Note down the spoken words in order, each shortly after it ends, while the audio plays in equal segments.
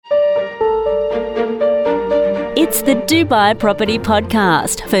It's the Dubai Property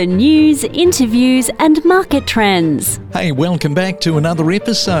Podcast for news, interviews and market trends. Hey, welcome back to another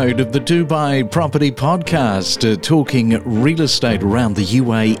episode of the Dubai Property Podcast, talking real estate around the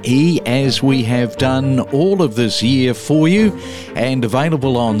UAE as we have done all of this year for you, and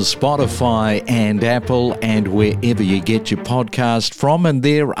available on Spotify and Apple and wherever you get your podcast from. And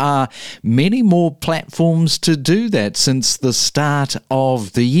there are many more platforms to do that since the start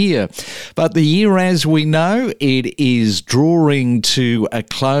of the year. But the year, as we know, it is drawing to a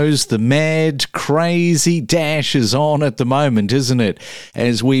close. The mad, crazy dash is on at the moment, isn't it?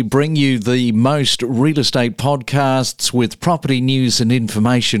 As we bring you the most real estate podcasts with property news and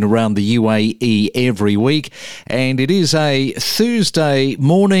information around the UAE every week. And it is a Thursday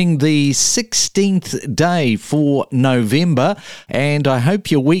morning, the 16th day for November. And I hope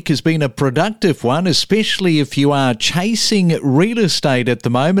your week has been a productive one, especially if you are chasing real estate at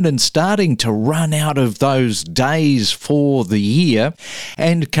the moment and starting to run out of those days for the year.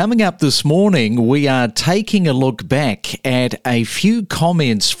 And coming up this morning, we are taking a look back at a few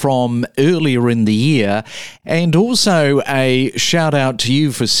comments from earlier in the year, and also a shout out to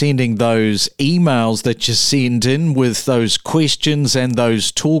you for sending those emails that you send in with those questions and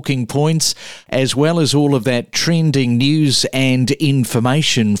those talking points, as well as all of that trending news and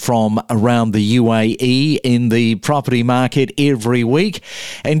information from around the UAE in the property market every week.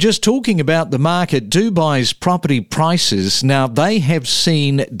 And just talking about the market, Dubai's property prices, now they have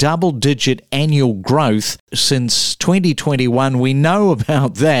seen double-digit annual growth since 2021. We know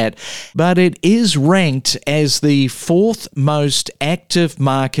about that, but it is ranked as the fourth most active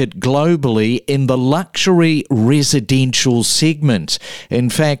market globally in the luxury residential segment. In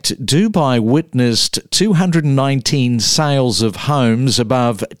fact, Dubai witnessed 219 sales of homes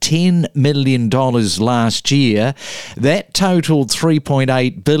above $10 million last year. That totaled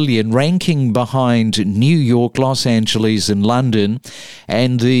 $3.8 billion, ranking behind New York, Los Angeles and London.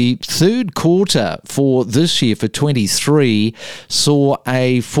 And the third quarter for this year, for 23, saw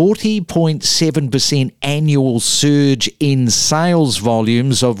a 40.7% annual surge in sales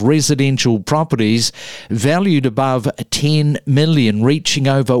volumes of residential properties valued above 10 million, reaching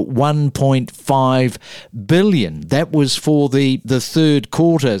over 1.5 billion. That was for the third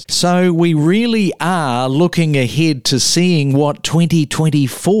quarter. So we really are looking ahead to seeing what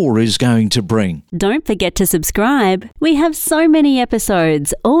 2024 is going to bring. Don't forget to subscribe. We have so many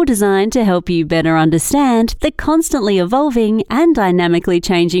episodes, all designed to help you better understand the constantly evolving and dynamically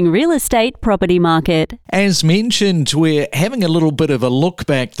changing real estate property market. As mentioned, we're having a little bit of a look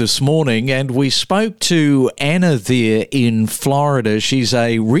back this morning, and we spoke to Anna there in Florida. She's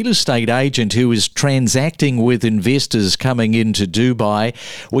a real estate agent who is transacting with investors coming into Dubai.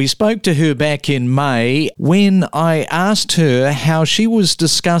 We spoke to her back in May when I asked her how she was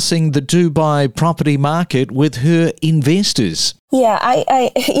discussing the Dubai property market with her investors. Yeah,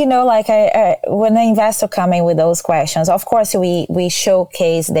 I when an investor coming with those questions, of course, we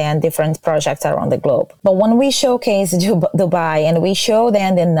showcase then different projects around the globe. But when we showcase Dubai and we show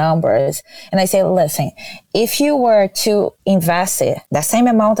them the numbers, and I say, listen, if you were to invest the same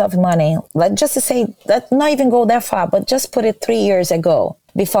amount of money, let's just say, let's not even go that far, but just put it 3 years ago,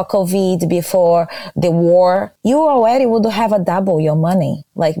 before COVID, before the war, you already would have a double your money.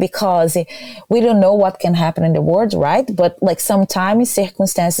 Because we don't know what can happen in the world, right? But sometimes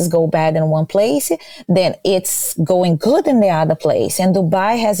circumstances go bad in one place, then it's going good in the other place. And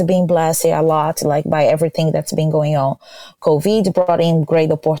Dubai has been blessed a lot, by everything that's been going on. COVID brought in great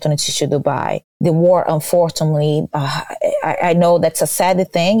opportunities to Dubai. The war, unfortunately, I know that's a sad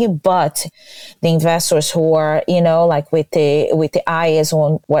thing, but the investors who are, with the eyes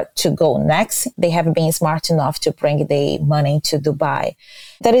on what to go next, they have been smart enough to bring the money to Dubai.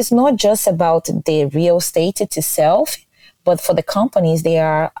 That is not just about the real estate itself, but for the companies, they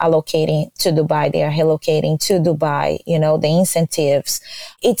are allocating to Dubai, they are relocating to Dubai, the incentives.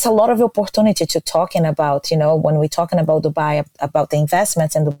 It's a lot of opportunity to talking about, when we're talking about Dubai, about the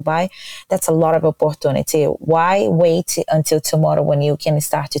investments in Dubai, that's a lot of opportunity. Why wait until tomorrow when you can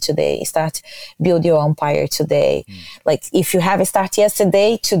start it today? Start build your empire today. If you have a start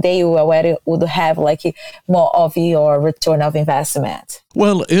yesterday, today you already would have more of your return of investment.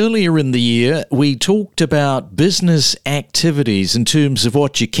 Well, earlier in the year, we talked about business activities in terms of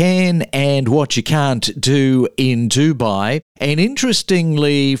what you can and what you can't do in Dubai. And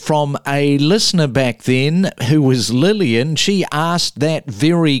interestingly, from a listener back then, who was Lillian, she asked that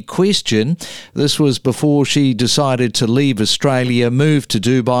very question. This was before she decided to leave Australia, move to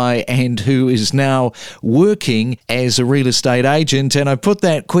Dubai, and who is now working as a real estate agent. And I put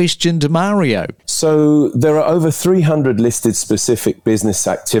that question to Mario. So there are over 300 listed specific business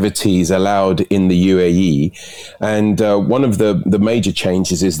activities allowed in the UAE. And one of the major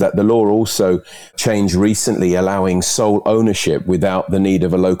changes is that the law also changed recently, allowing sole ownership without the need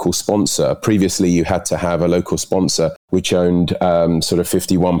of a local sponsor. Previously, you had to have a local sponsor which owned sort of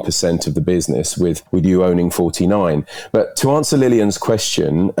 51% of the business, with you owning 49. But to answer Lillian's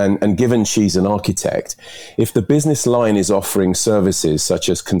question, and given she's an architect, if the business line is offering services such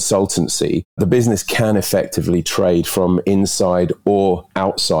as consultancy, the business can effectively trade from inside or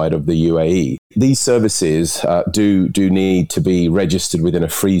outside of the UAE. These services do need to be registered within a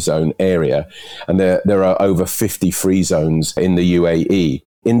free zone area, and there are over 50 free zones in the UAE.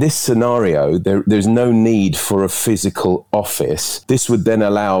 In this scenario, there's no need for a physical office. This would then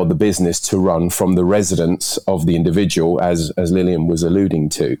allow the business to run from the residence of the individual, as Lillian was alluding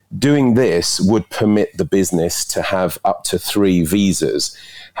to. Doing this would permit the business to have up to 3 visas.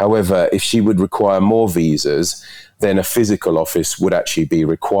 However, if she would require more visas, then a physical office would actually be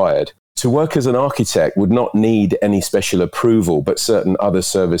required. To work as an architect would not need any special approval, but certain other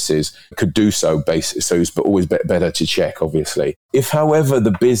services could do so, so it's always better to check, obviously. If, however,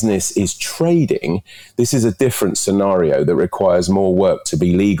 the business is trading, this is a different scenario that requires more work to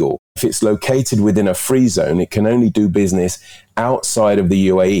be legal. If it's located within a free zone, it can only do business outside of the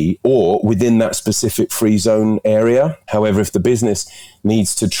UAE or within that specific free zone area. However, if the business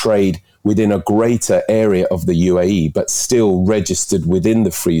needs to trade within a greater area of the UAE, but still registered within the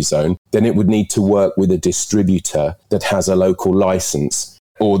free zone, then it would need to work with a distributor that has a local license,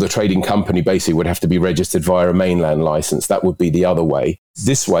 or the trading company basically would have to be registered via a mainland license. That would be the other way.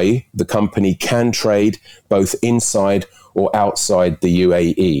 This way, the company can trade both inside or outside the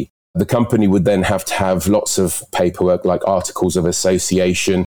UAE. The company would then have to have lots of paperwork like articles of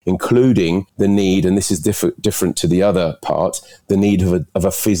association, including the need, and this is different to the other part, the need of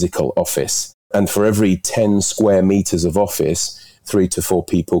a physical office. And for every 10 square meters of office, 3 to 4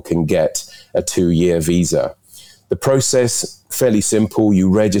 people can get a 2-year visa. The process, fairly simple. You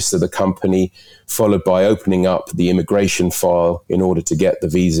register the company, followed by opening up the immigration file in order to get the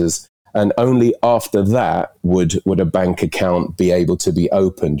visas. And only after that would a bank account be able to be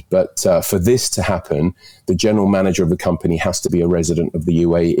opened. But for this to happen, the general manager of the company has to be a resident of the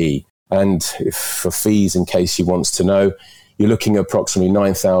UAE. And for fees, in case he wants to know, you're looking at approximately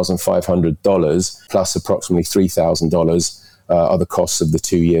 $9,500 plus approximately $3,000 are the costs of the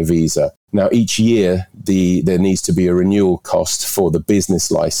 2-year visa. Now, each year, there needs to be a renewal cost for the business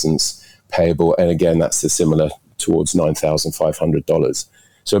license payable. And again, that's similar towards $9,500.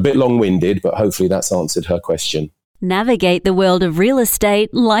 So a bit long-winded, but hopefully that's answered her question. Navigate the world of real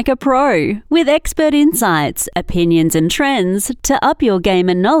estate like a pro, with expert insights, opinions and trends to up your game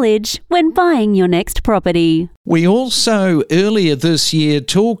and knowledge when buying your next property. We also earlier this year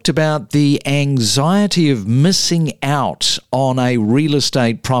talked about the anxiety of missing out on a real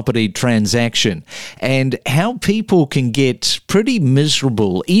estate property transaction and how people can get pretty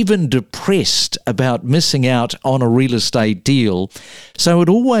miserable, even depressed about missing out on a real estate deal. So it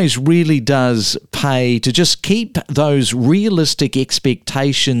always really does pay to just keep those realistic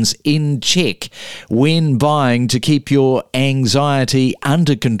expectations in check when buying, to keep your anxiety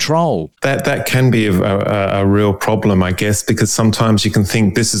under control. That can be a real problem, I guess, because sometimes you can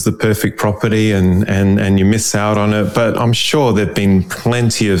think this is the perfect property and you miss out on it. But I'm sure there've been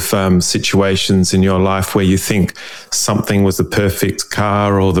plenty of situations in your life where you think something was the perfect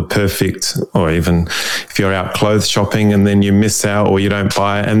car or even if you're out clothes shopping and then you miss out or you don't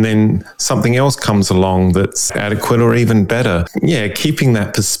buy it and then something else comes along that's adequate or even better. Yeah, keeping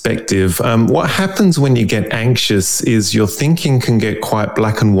that perspective. What happens when you get anxious is your thinking can get quite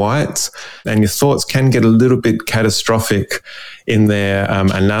black and white and your thoughts can get a little bit catastrophic in their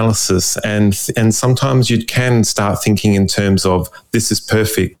analysis. And sometimes you can start thinking in terms of this is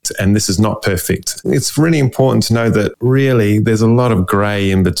perfect and this is not perfect. It's really important to know that really there's a lot of grey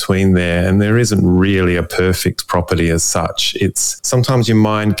in between there and there isn't really a perfect property as such. It's sometimes your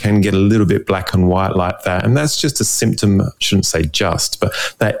mind can get a little bit black and white like that. And that's just a symptom, I shouldn't say just, but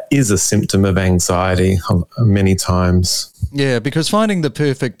that is a symptom of anxiety many times. Yeah, because finding the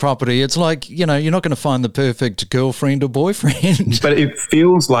perfect property, it's like, you're not going to find the perfect girlfriend or boyfriend. But it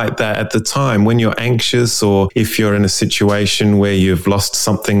feels like that at the time when you're anxious, or if you're in a situation where you've lost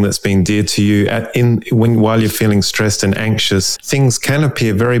something that's been dear to you, while you're feeling stressed and anxious, things can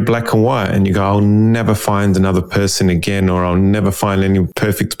appear very black and white, and you go, I'll never find another person again, or I'll never find any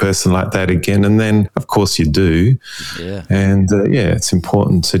perfect person like that again. And then, of course, you do. Yeah. And it's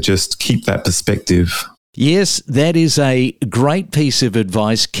important to just keep that perspective. Yes, that is a great piece of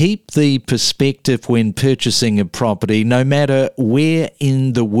advice. Keep the perspective when purchasing a property, no matter where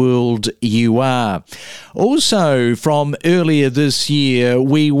in the world you are. Also, from earlier this year,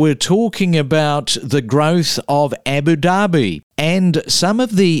 we were talking about the growth of Abu Dhabi and some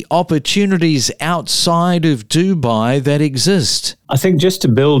of the opportunities outside of Dubai that exist. I think just to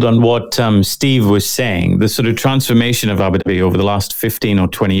build on what Steve was saying, the sort of transformation of Abu Dhabi over the last 15 or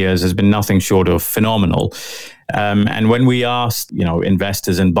 20 years has been nothing short of phenomenal. And when we asked,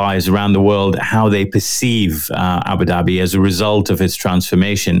 investors and buyers around the world how they perceive Abu Dhabi as a result of its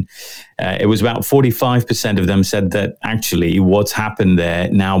transformation, it was about 45% of them said that actually what's happened there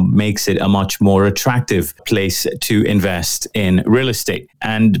now makes it a much more attractive place to invest in real estate.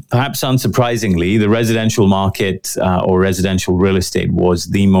 And perhaps unsurprisingly, the residential market or residential real estate was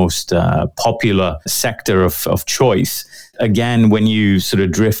the most popular sector of choice. Again, when you sort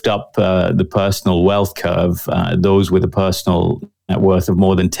of drift up the personal wealth curve, those with a personal net worth of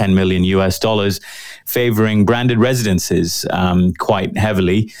more than $10 million US, favoring branded residences quite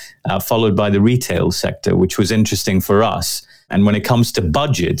heavily, followed by the retail sector, which was interesting for us. And when it comes to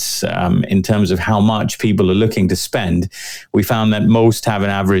budgets, in terms of how much people are looking to spend, we found that most have an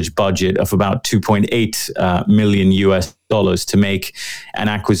average budget of about $2.8 million US to make an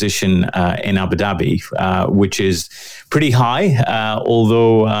acquisition in Abu Dhabi, which is pretty high.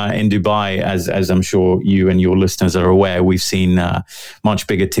 Although in Dubai, as I'm sure you and your listeners are aware, we've seen much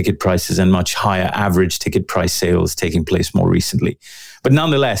bigger ticket prices and much higher average ticket price sales taking place more recently. But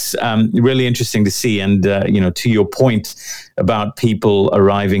nonetheless, really interesting to see. And, to your point about people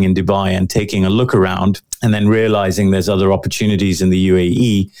arriving in Dubai and taking a look around and then realizing there's other opportunities in the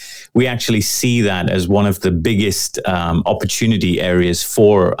UAE, we actually see that as one of the biggest opportunity areas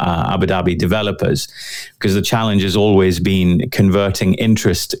for Abu Dhabi developers, because the challenge has always been converting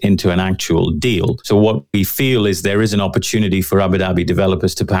interest into an actual deal. So what we feel is there is an opportunity for Abu Dhabi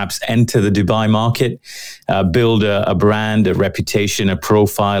developers to perhaps enter the Dubai market, build a brand, a reputation, a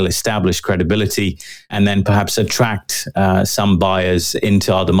profile, establish credibility, and then perhaps attract some buyers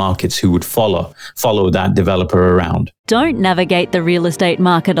into other markets who would follow that developer around. Don't navigate the real estate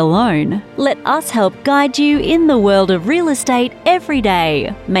market alone. Let us help guide you in the world of real estate every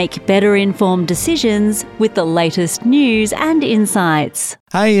day. Make better informed decisions with the latest news and insights.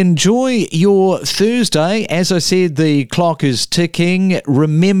 Hey, enjoy your Thursday. As I said, the clock is ticking.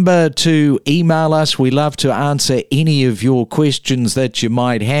 Remember to email us. We love to answer any of your questions that you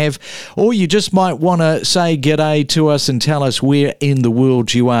might have, or you just might want to say g'day to us and tell us where in the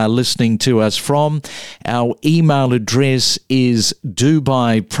world you are listening to us from. Our email address is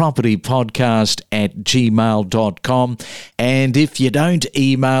dubaipropertypodcast@gmail.com. And if you don't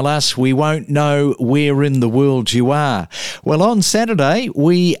email us, we won't know where in the world you are. Well, on Saturday,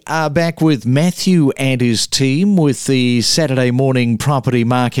 we are back with Matthew and his team with the Saturday morning property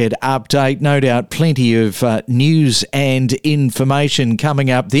market update. No doubt plenty of news and information coming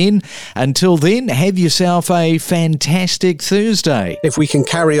up then. Until then, have yourself a fantastic Thursday. If we can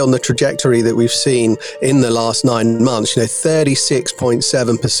carry on the trajectory that we've seen in the last 9 months,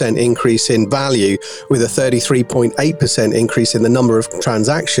 36.7% increase in value with a 33.8% increase in the number of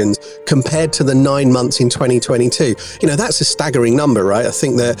transactions compared to the 9 months in 2022. That's a staggering number, right? I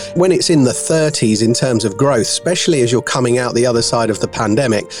think that when it's in the 30s in terms of growth, especially as you're coming out the other side of the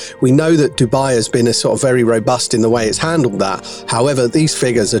pandemic, we know that Dubai has been a sort of very robust in the way it's handled that. However, these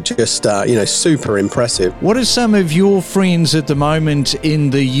figures are just, super impressive. What are some of your friends at the moment in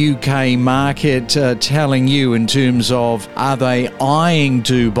the UK market telling you in terms of, are they eyeing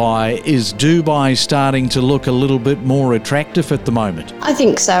Dubai? Is Dubai starting to look a little bit more attractive at the moment? I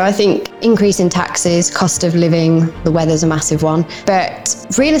think so. I think increase in taxes, cost of living, the weather's a massive one. But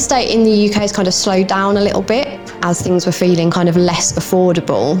real estate in the UK has kind of slowed down a little bit as things were feeling kind of less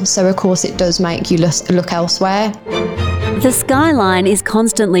affordable. So of course it does make you look elsewhere. The skyline is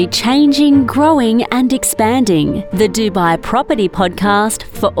constantly changing, growing and expanding. The Dubai Property Podcast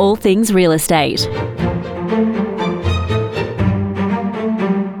for all things real estate.